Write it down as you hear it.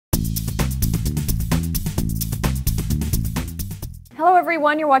Hello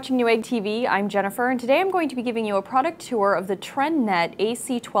everyone, you're watching Newegg TV. I'm Jennifer, and today I'm going to be giving you a product tour of the TRENDnet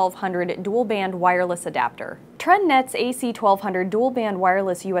AC1200 dual band wireless adapter. TRENDnet's AC1200 dual band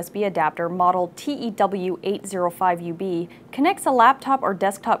wireless USB adapter model TEW805UB connects a laptop or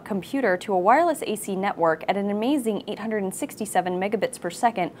desktop computer to a wireless AC network at an amazing 867 megabits per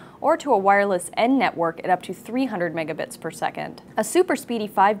second or to a wireless N network at up to 300 megabits per second. A super speedy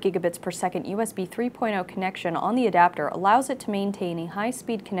 5 gigabits per second USB 3.0 connection on the adapter allows it to maintain a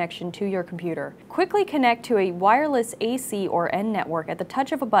high-speed connection to your computer. Quickly connect to a wireless AC or N network at the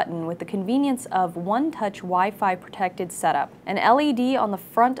touch of a button with the convenience of one-touch Wi-Fi protected setup. An LED on the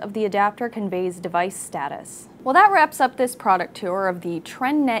front of the adapter conveys device status. Well, that wraps up this product tour of the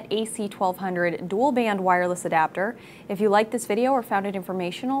TRENDnet AC1200 dual band wireless adapter. If you liked this video or found it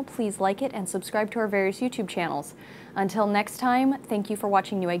informational, please like it and subscribe to our various YouTube channels. Until next time, thank you for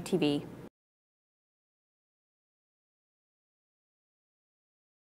watching Newegg TV.